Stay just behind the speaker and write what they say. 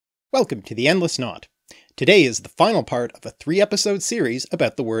Welcome to The Endless Knot. Today is the final part of a 3-episode series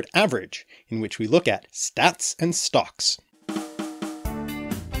about the word average, in which we look at stats and stocks.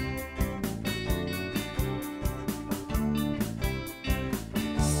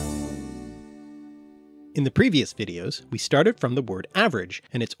 In the previous videos, we started from the word average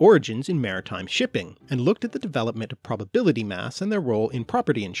and its origins in maritime shipping, and looked at the development of probability mass and their role in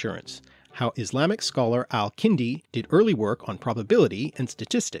property insurance, how Islamic scholar al-Kindi did early work on probability and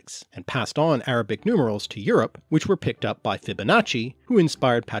statistics, and passed on Arabic numerals to Europe, which were picked up by Fibonacci, who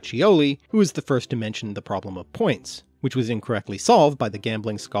inspired Pacioli, who was the first to mention the problem of points, which was incorrectly solved by the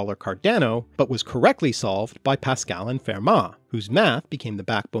gambling scholar Cardano, but was correctly solved by Pascal and Fermat, whose math became the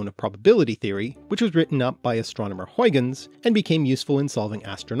backbone of probability theory, which was written up by astronomer Huygens, and became useful in solving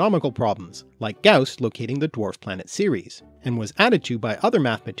astronomical problems, like Gauss locating the dwarf planet Ceres, and was added to by other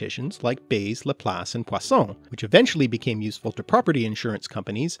mathematicians like Bayes, Laplace, and Poisson, which eventually became useful to property insurance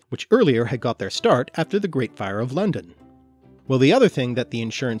companies, which earlier had got their start after the Great Fire of London. Well, the other thing that the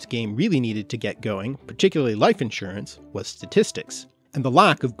insurance game really needed to get going, particularly life insurance, was statistics, and the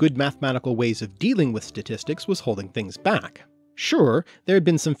lack of good mathematical ways of dealing with statistics was holding things back. Sure, there had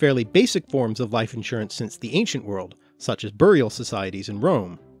been some fairly basic forms of life insurance since the ancient world, such as burial societies in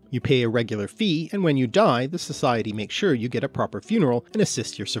Rome. You pay a regular fee, and when you die, the society makes sure you get a proper funeral and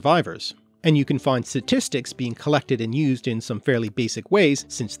assists your survivors. And you can find statistics being collected and used in some fairly basic ways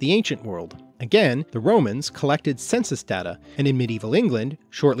since the ancient world. Again, the Romans collected census data, and in medieval England,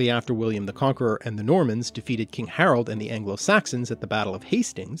 shortly after William the Conqueror and the Normans defeated King Harold and the Anglo-Saxons at the Battle of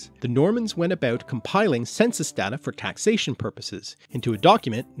Hastings, the Normans went about compiling census data for taxation purposes into a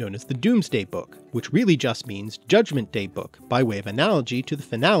document known as the Doomsday Book, which really just means Judgment Day Book, by way of analogy to the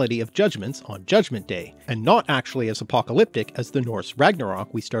finality of judgments on Judgment Day, and not actually as apocalyptic as the Norse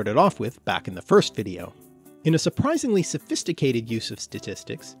Ragnarok we started off with back in the first video. In a surprisingly sophisticated use of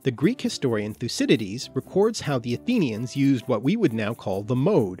statistics, the Greek historian Thucydides records how the Athenians used what we would now call the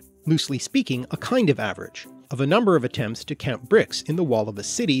mode, loosely speaking a kind of average, of a number of attempts to count bricks in the wall of a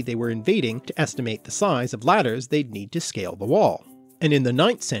city they were invading to estimate the size of ladders they'd need to scale the wall. And in the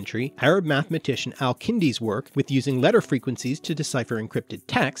 9th century, Arab mathematician al-Kindi's work with using letter frequencies to decipher encrypted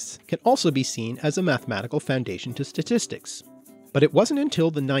texts can also be seen as a mathematical foundation to statistics. But it wasn't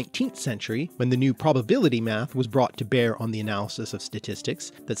until the 19th century, when the new probability math was brought to bear on the analysis of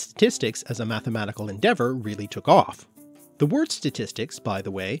statistics, that statistics as a mathematical endeavour really took off. The word statistics, by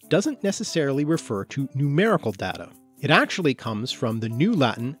the way, doesn't necessarily refer to numerical data. It actually comes from the New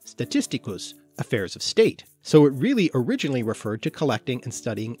Latin statisticus, affairs of state, so it really originally referred to collecting and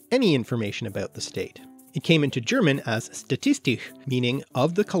studying any information about the state. It came into German as Statistik, meaning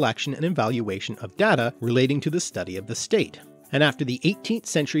of the collection and evaluation of data relating to the study of the state. And after the 18th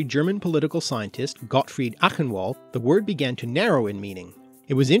century German political scientist Gottfried Achenwald, the word began to narrow in meaning.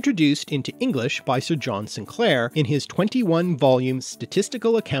 It was introduced into English by Sir John Sinclair in his 21-volume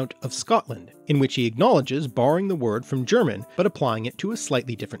Statistical Account of Scotland, in which he acknowledges borrowing the word from German but applying it to a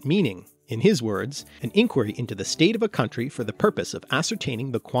slightly different meaning. In his words, an inquiry into the state of a country for the purpose of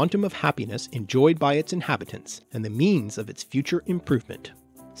ascertaining the quantum of happiness enjoyed by its inhabitants and the means of its future improvement.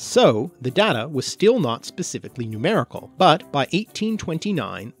 So, the data was still not specifically numerical, but by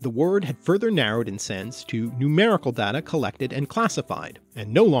 1829 the word had further narrowed in sense to numerical data collected and classified,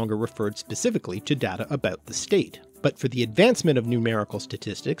 and no longer referred specifically to data about the state. But for the advancement of numerical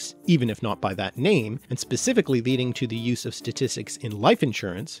statistics, even if not by that name, and specifically leading to the use of statistics in life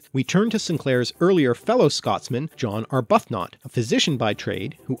insurance, we turn to Sinclair's earlier fellow Scotsman, John Arbuthnot, a physician by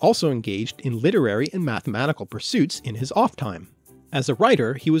trade who also engaged in literary and mathematical pursuits in his off time. As a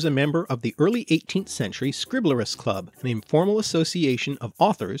writer, he was a member of the early 18th century Scriblerus Club, an informal association of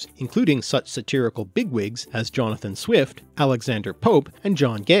authors, including such satirical bigwigs as Jonathan Swift, Alexander Pope, and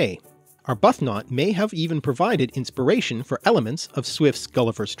John Gay. Arbuthnot may have even provided inspiration for elements of Swift's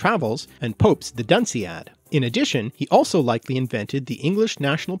Gulliver's Travels and Pope's The Dunciad. In addition, he also likely invented the English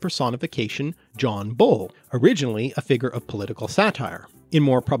national personification John Bull, originally a figure of political satire. In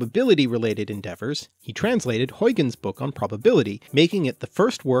more probability-related endeavours, he translated Huygens' book on probability, making it the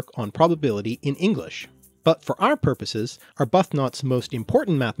first work on probability in English. But for our purposes, Arbuthnot's most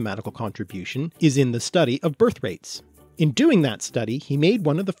important mathematical contribution is in the study of birth rates. In doing that study, he made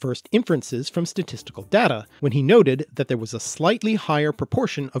one of the first inferences from statistical data, when he noted that there was a slightly higher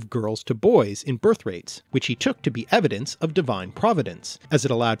proportion of girls to boys in birth rates, which he took to be evidence of divine providence, as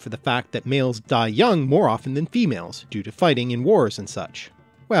it allowed for the fact that males die young more often than females, due to fighting in wars and such.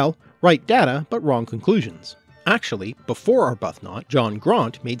 Well, right data, but wrong conclusions. Actually, before Arbuthnot, John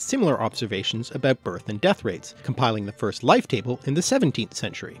Graunt made similar observations about birth and death rates, compiling the first life table in the 17th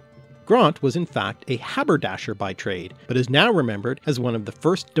century. Grant was in fact a haberdasher by trade, but is now remembered as one of the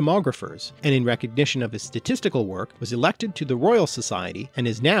first demographers, and in recognition of his statistical work was elected to the Royal Society and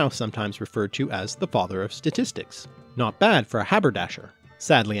is now sometimes referred to as the father of statistics. Not bad for a haberdasher.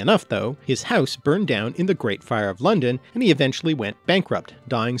 Sadly enough though, his house burned down in the Great Fire of London and he eventually went bankrupt,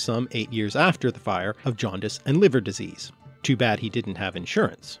 dying some 8 years after the fire of jaundice and liver disease. Too bad he didn't have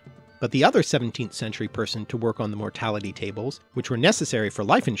insurance. But the other 17th century person to work on the mortality tables, which were necessary for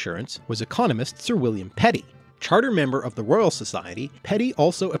life insurance, was economist Sir William Petty. Charter member of the Royal Society, Petty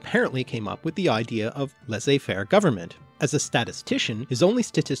also apparently came up with the idea of laissez-faire government. As a statistician, his only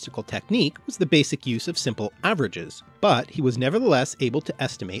statistical technique was the basic use of simple averages, but he was nevertheless able to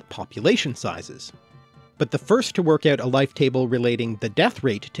estimate population sizes. But the first to work out a life table relating the death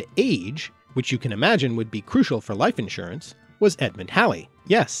rate to age, which you can imagine would be crucial for life insurance, was Edmund Halley.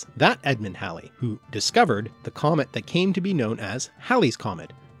 Yes, that Edmund Halley, who discovered the comet that came to be known as Halley's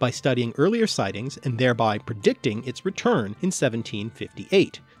Comet, by studying earlier sightings and thereby predicting its return in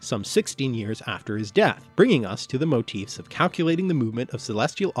 1758, some 16 years after his death, bringing us to the motifs of calculating the movement of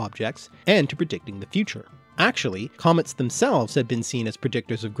celestial objects and to predicting the future. Actually, comets themselves had been seen as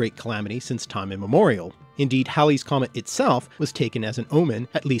predictors of great calamity since time immemorial. Indeed, Halley's Comet itself was taken as an omen,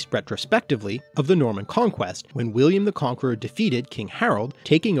 at least retrospectively, of the Norman conquest, when William the Conqueror defeated King Harold,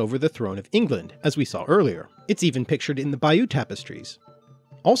 taking over the throne of England, as we saw earlier. It's even pictured in the Bayeux tapestries.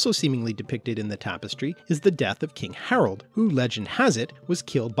 Also seemingly depicted in the tapestry is the death of King Harold, who, legend has it, was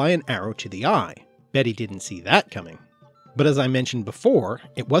killed by an arrow to the eye. Bet he didn't see that coming. But as I mentioned before,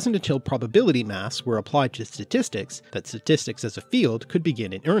 it wasn't until probability maths were applied to statistics that statistics as a field could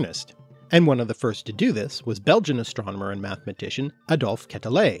begin in earnest. And one of the first to do this was Belgian astronomer and mathematician Adolphe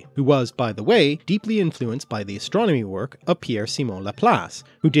Quetelet, who was, by the way, deeply influenced by the astronomy work of Pierre-Simon Laplace,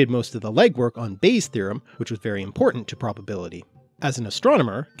 who did most of the legwork on Bayes' theorem, which was very important to probability. As an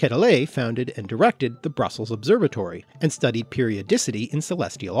astronomer, Quetelet founded and directed the Brussels Observatory, and studied periodicity in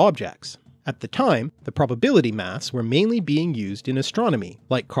celestial objects. At the time, the probability maths were mainly being used in astronomy,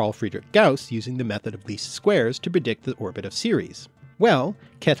 like Carl Friedrich Gauss using the method of least squares to predict the orbit of Ceres. Well,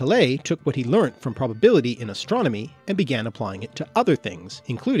 Quetelet took what he learnt from probability in astronomy and began applying it to other things,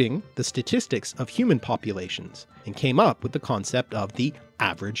 including the statistics of human populations, and came up with the concept of the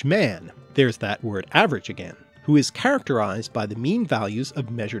average man. There's that word average again, who is characterized by the mean values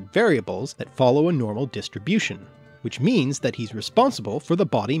of measured variables that follow a normal distribution, which means that he's responsible for the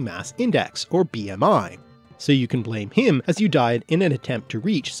body mass index, or BMI. So you can blame him as you died in an attempt to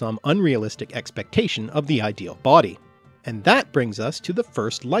reach some unrealistic expectation of the ideal body. And that brings us to the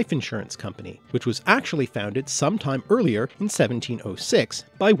first life insurance company, which was actually founded sometime earlier in 1706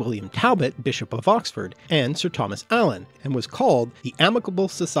 by William Talbot, Bishop of Oxford, and Sir Thomas Allen, and was called the Amicable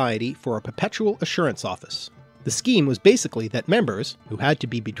Society for a Perpetual Assurance Office. The scheme was basically that members, who had to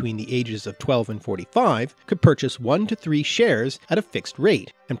be between the ages of 12 and 45, could purchase 1 to 3 shares at a fixed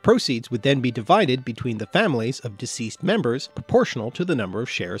rate, and proceeds would then be divided between the families of deceased members proportional to the number of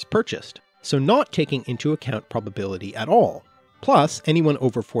shares purchased. So not taking into account probability at all. Plus, anyone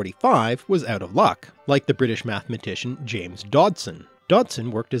over 45 was out of luck, like the British mathematician James Dodson. Dodson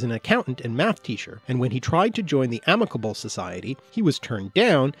worked as an accountant and math teacher, and when he tried to join the Amicable Society, he was turned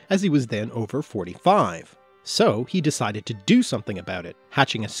down as he was then over 45. So he decided to do something about it,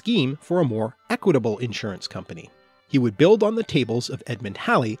 hatching a scheme for a more equitable insurance company. He would build on the tables of Edmund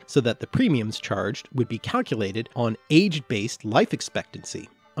Halley so that the premiums charged would be calculated on age-based life expectancy.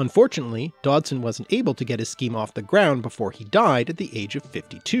 Unfortunately, Dodson wasn't able to get his scheme off the ground before he died at the age of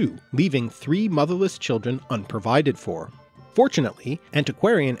 52, leaving 3 motherless children unprovided for. Fortunately,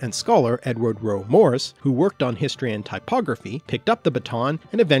 antiquarian and scholar Edward Rowe Morse, who worked on history and typography, picked up the baton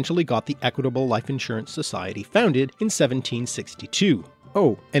and eventually got the Equitable Life Insurance Society founded in 1762.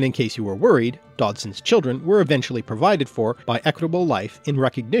 Oh, and in case you were worried, Dodson's children were eventually provided for by Equitable Life in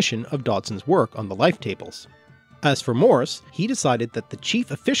recognition of Dodson's work on the life tables. As for Morse, he decided that the chief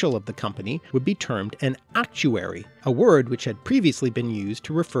official of the company would be termed an actuary, a word which had previously been used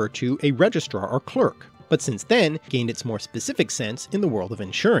to refer to a registrar or clerk, but since then gained its more specific sense in the world of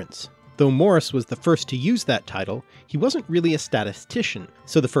insurance. Though Morse was the first to use that title, he wasn't really a statistician,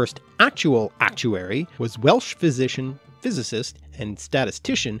 so the first actual actuary was Welsh physician, physicist, and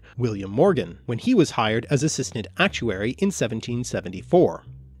statistician William Morgan, when he was hired as assistant actuary in 1774.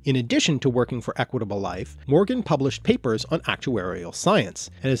 In addition to working for Equitable Life, Morgan published papers on actuarial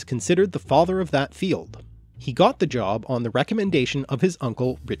science, and is considered the father of that field. He got the job on the recommendation of his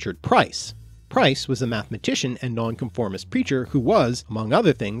uncle Richard Price. Price was a mathematician and nonconformist preacher who was, among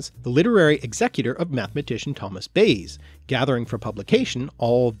other things, the literary executor of mathematician Thomas Bayes, gathering for publication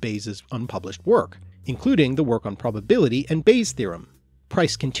all of Bayes' unpublished work, including the work on probability and Bayes' theorem.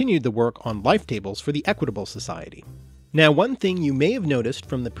 Price continued the work on life tables for the Equitable Society. Now, one thing you may have noticed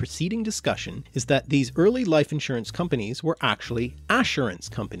from the preceding discussion is that these early life insurance companies were actually assurance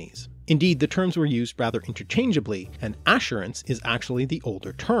companies. Indeed, the terms were used rather interchangeably, and assurance is actually the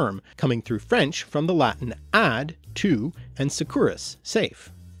older term, coming through French from the Latin ad, to, and securus,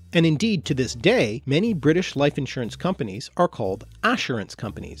 safe. And indeed, to this day, many British life insurance companies are called assurance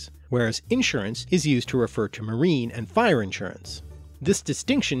companies, whereas insurance is used to refer to marine and fire insurance. This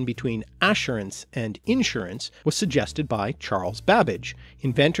distinction between assurance and insurance was suggested by Charles Babbage,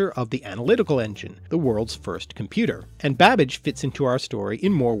 inventor of the analytical engine, the world's first computer. And Babbage fits into our story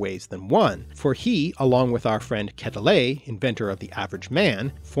in more ways than one, for he, along with our friend Quetelet, inventor of the average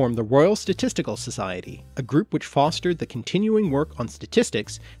man, formed the Royal Statistical Society, a group which fostered the continuing work on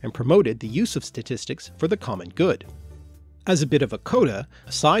statistics and promoted the use of statistics for the common good. As a bit of a coda,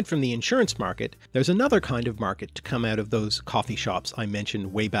 aside from the insurance market, there's another kind of market to come out of those coffee shops I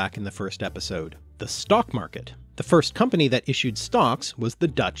mentioned way back in the first episode, the stock market. The first company that issued stocks was the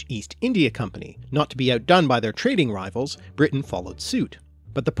Dutch East India Company. Not to be outdone by their trading rivals, Britain followed suit.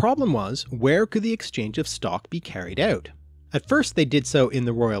 But the problem was, where could the exchange of stock be carried out? At first they did so in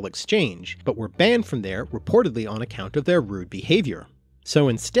the Royal Exchange, but were banned from there reportedly on account of their rude behaviour. So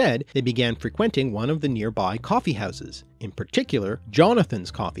instead, they began frequenting one of the nearby coffee houses, in particular Jonathan's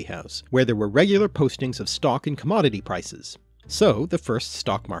Coffee House, where there were regular postings of stock and commodity prices. So the first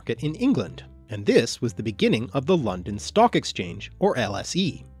stock market in England. And this was the beginning of the London Stock Exchange, or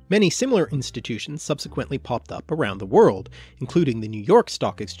LSE. Many similar institutions subsequently popped up around the world, including the New York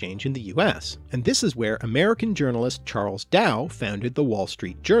Stock Exchange in the US. And this is where American journalist Charles Dow founded the Wall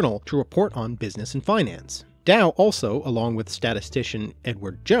Street Journal to report on business and finance. Dow also, along with statistician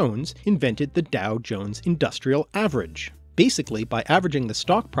Edward Jones, invented the Dow Jones Industrial Average. Basically, by averaging the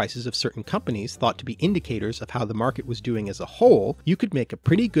stock prices of certain companies thought to be indicators of how the market was doing as a whole, you could make a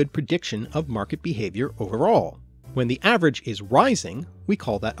pretty good prediction of market behavior overall. When the average is rising, we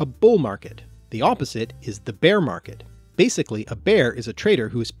call that a bull market. The opposite is the bear market. Basically, a bear is a trader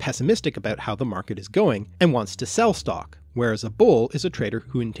who is pessimistic about how the market is going and wants to sell stock, whereas a bull is a trader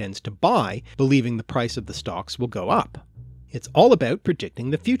who intends to buy, believing the price of the stocks will go up. It's all about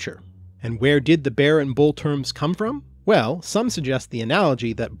predicting the future. And where did the bear and bull terms come from? Well, some suggest the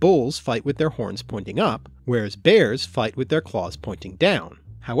analogy that bulls fight with their horns pointing up, whereas bears fight with their claws pointing down.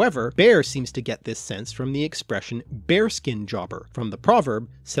 However, bear seems to get this sense from the expression bearskin jobber, from the proverb,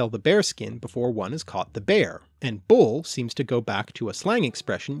 sell the bearskin before one has caught the bear, and bull seems to go back to a slang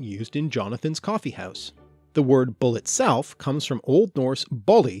expression used in Jonathan's Coffee House. The word bull itself comes from Old Norse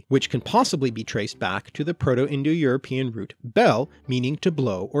bolli, which can possibly be traced back to the Proto-Indo-European root bel, meaning to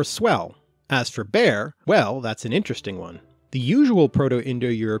blow or swell. As for bear, well, that's an interesting one. The usual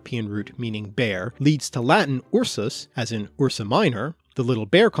Proto-Indo-European root meaning bear leads to Latin ursus, as in Ursa Minor, the little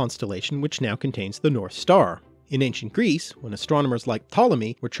bear constellation which now contains the North Star. In ancient Greece, when astronomers like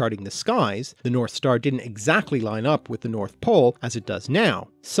Ptolemy were charting the skies, the North Star didn't exactly line up with the North Pole as it does now,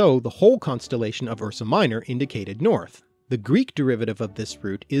 so the whole constellation of Ursa Minor indicated north. The Greek derivative of this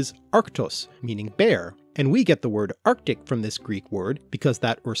root is Arctos, meaning bear, and we get the word Arctic from this Greek word because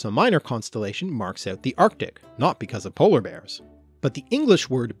that Ursa Minor constellation marks out the Arctic, not because of polar bears. But the English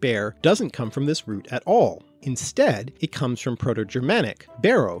word bear doesn't come from this root at all. Instead, it comes from Proto-Germanic,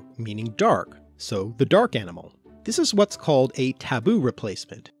 bero, meaning dark, so the dark animal. This is what's called a taboo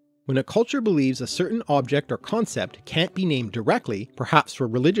replacement. When a culture believes a certain object or concept can't be named directly, perhaps for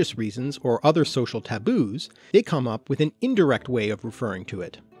religious reasons or other social taboos, they come up with an indirect way of referring to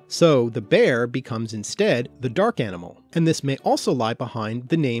it. So the bear becomes instead the dark animal, and this may also lie behind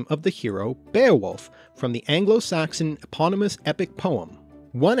the name of the hero Beowulf from the Anglo-Saxon eponymous epic poem.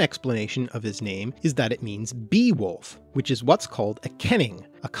 One explanation of his name is that it means bee-wolf, which is what's called a kenning,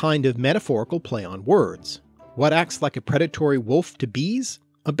 a kind of metaphorical play on words. What acts like a predatory wolf to bees?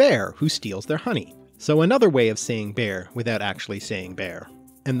 A bear who steals their honey. So another way of saying bear without actually saying bear.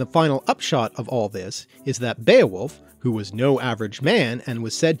 And the final upshot of all this is that Beowulf, who was no average man and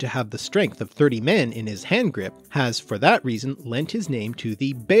was said to have the strength of 30 men in his hand grip, has for that reason lent his name to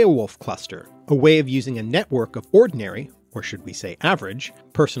the Beowulf cluster, a way of using a network of ordinary, or should we say average,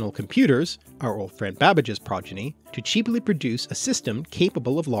 personal computers, our old friend Babbage's progeny, to cheaply produce a system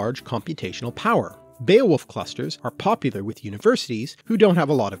capable of large computational power. Beowulf clusters are popular with universities who don't have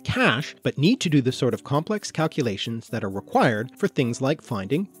a lot of cash but need to do the sort of complex calculations that are required for things like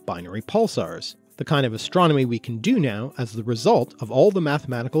finding binary pulsars, the kind of astronomy we can do now as the result of all the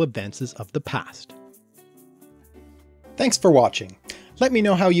mathematical advances of the past. Thanks for watching. Let me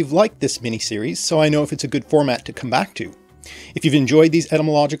know how you've liked this mini-series so I know if it's a good format to come back to. If you've enjoyed these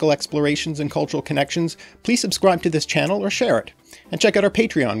etymological explorations and cultural connections, please subscribe to this channel or share it. And check out our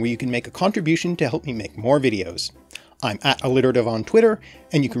Patreon where you can make a contribution to help me make more videos. I'm @alliterative on Twitter,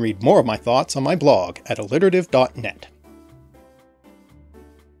 and you can read more of my thoughts on my blog at alliterative.net.